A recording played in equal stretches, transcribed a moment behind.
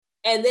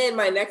And then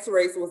my next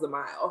race was a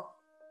mile.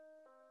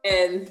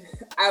 And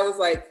I was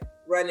like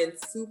running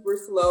super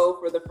slow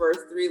for the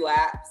first 3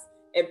 laps.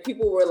 And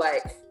people were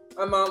like,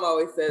 my mom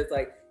always says,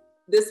 like,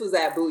 this was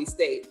at Bowie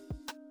State.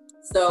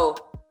 So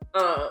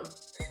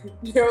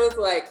there was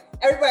like,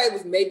 everybody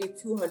was maybe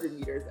 200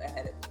 meters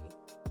ahead of me.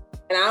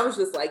 And I was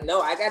just like,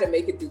 no, I got to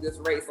make it through this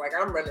race. Like,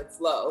 I'm running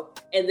slow.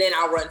 And then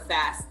I'll run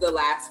fast the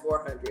last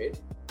 400.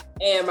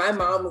 And my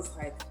mom was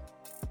like,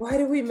 why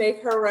do we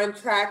make her run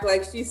track?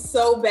 Like, she's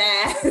so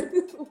bad.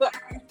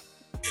 Like,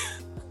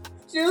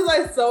 she was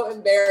like so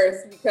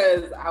embarrassed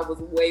because I was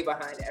way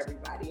behind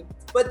everybody.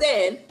 But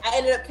then I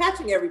ended up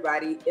catching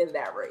everybody in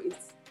that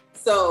race.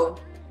 So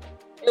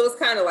it was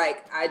kind of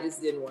like, I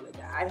just didn't want to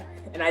die.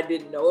 And I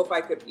didn't know if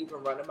I could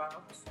even run a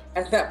mile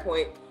at that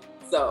point.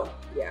 So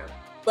yeah,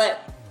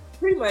 but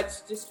pretty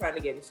much just trying to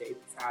get in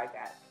shape is how I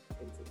got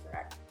into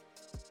track.